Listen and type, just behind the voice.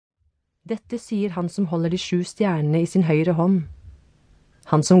Dette sier han som holder de 7 stjernene i sin høyre hånd,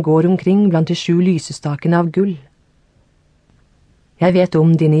 han som går omkring blant de 7 lysestakene av gull. Jeg vet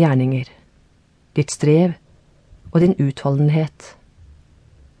om dine gjerninger, ditt strev og din utholdenhet.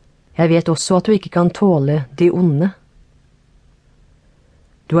 Jeg vet også at du ikke kan tåle de onde.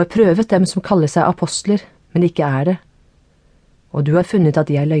 Du har prøvet dem som kaller seg apostler, men ikke er det, og du har funnet at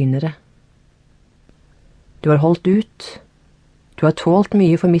de er løgnere. Du har holdt ut, du har tålt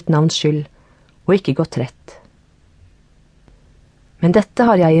mye for mitt navns skyld, og ikke gått rett. Men dette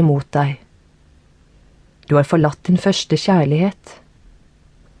har jeg imot deg. Du har forlatt din første kjærlighet.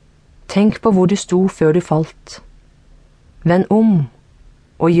 Tenk på hvor du sto før du falt. Vend om,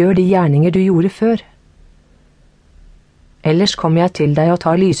 og gjør de gjerninger du gjorde før. Ellers kommer jeg til deg og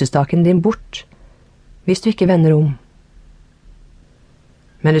tar lysestaken din bort, hvis du ikke vender om.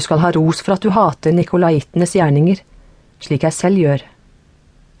 Men du skal ha ros for at du hater nikolaitenes gjerninger, slik jeg selv gjør.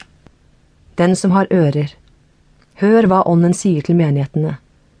 Den som har ører, hør hva ånden sier til menighetene.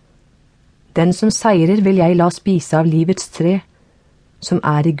 Den som seirer vil jeg la spise av livets tre, som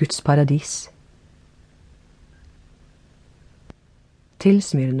er i Guds paradis. Til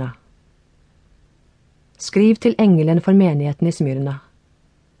Smyrna. Skriv til engelen for menigheten i Smyrna.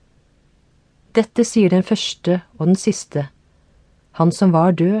 Dette sier den første og den siste, han som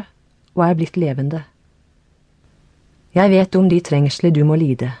var død og er blitt levende. Jeg vet om de trengsler du må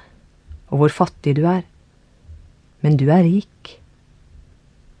lide, og hvor fattig du er, men du er rik.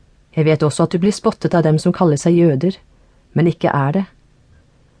 Jeg vet også at du blir spottet av dem som kaller seg jøder, men ikke er det,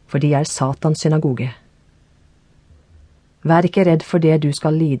 for de er Satans synagoge. Vær ikke redd for det du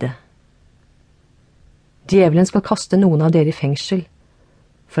skal lide. Djevelen skal kaste noen av dere i fengsel,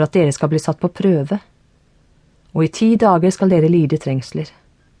 for at dere skal bli satt på prøve, og i 10 dager skal dere lide trengsler.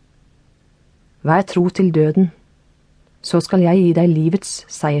 Vær tro til døden, så skal jeg gi deg livets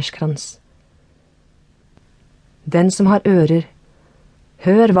seierskrans. Den som har ører,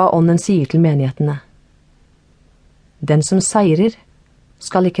 hør hva ånden sier til menighetene. Den som seirer,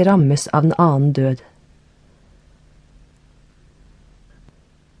 skal ikke rammes av en annen død.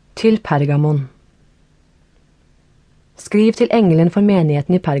 Til Pergamon. Skriv til engelen for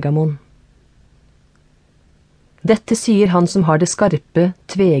menigheten i Pergamon. Dette sier han som har det skarpe,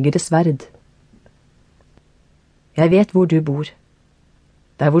 tvegede sverd. Jeg vet hvor du bor,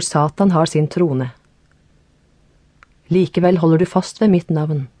 der hvor Satan har sin trone. Likevel holder du fast ved mitt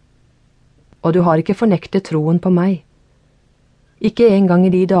navn, og du har ikke fornektet troen på meg. Ikke engang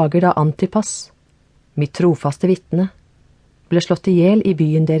i de dager da Antipas, mitt trofaste vitne, ble slått ihjel i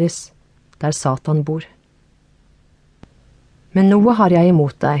byen deres, der Satan bor. Men noe har jeg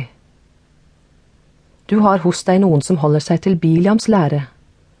imot deg. Du har hos deg noen som holder seg til Biliams lære,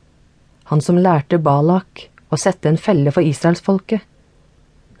 han som lærte Balak å sette en felle for Israelsfolket,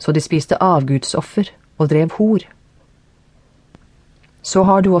 så de spiste avgudsoffer og drev hor. Så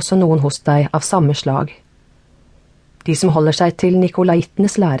har du også noen hos deg av samme slag, de som holder seg til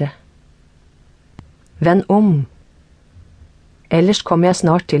nikolaitenes lære. Vend om, ellers kommer jeg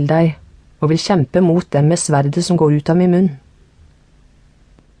snart til deg og vil kjempe mot dem med sverdet som går ut av min munn.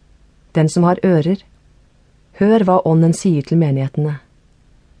 Den som har ører, hør hva ånden sier til menighetene.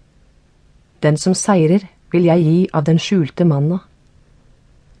 Den som seirer vil jeg gi av den skjulte manna,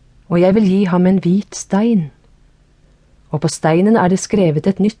 og jeg vil gi ham en hvit stein, og på steinen er det skrevet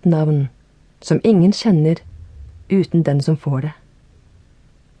et nytt navn, som ingen kjenner uten den som får det.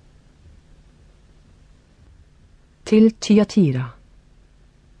 Til Tyatira.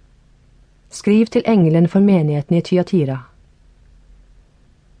 Skriv til engelen for menigheten i Tyatira.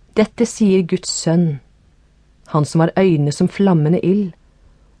 Dette sier Guds sønn, han som har øyne som flammende ild,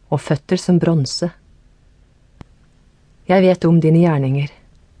 og føtter som bronse. Jeg vet om dine gjerninger,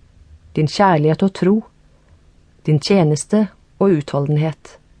 din kjærlighet og tro, din tjeneste og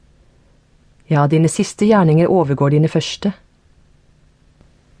utholdenhet. Ja, dine siste gjerninger overgår dine første.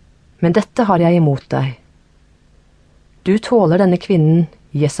 Men dette har jeg imot deg. Du tåler denne kvinnen,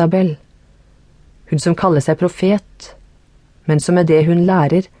 Jesabel, hun som kaller seg profet, men som med det hun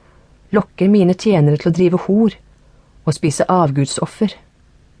lærer, lokker mine tjenere til å drive hor og spise avgudsoffer.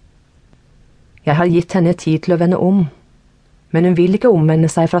 Jeg har gitt henne tid til å vende om, men hun vil ikke omvende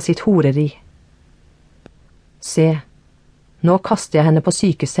seg fra sitt horeri. Se, nå kaster jeg henne på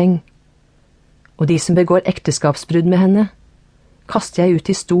sykeseng, og de som begår ekteskapsbrudd med henne, kaster jeg ut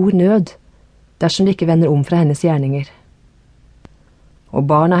i stor nød, dersom de ikke vender om fra hennes gjerninger. Og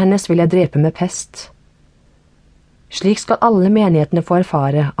barna hennes vil jeg drepe med pest. Slik skal alle menighetene få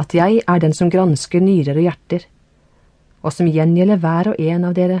erfare at jeg er den som gransker nyrer og hjerter, og som gjengjelder hver og en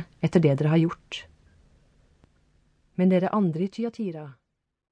av dere etter det dere har gjort. Men dere andre i Tyatira,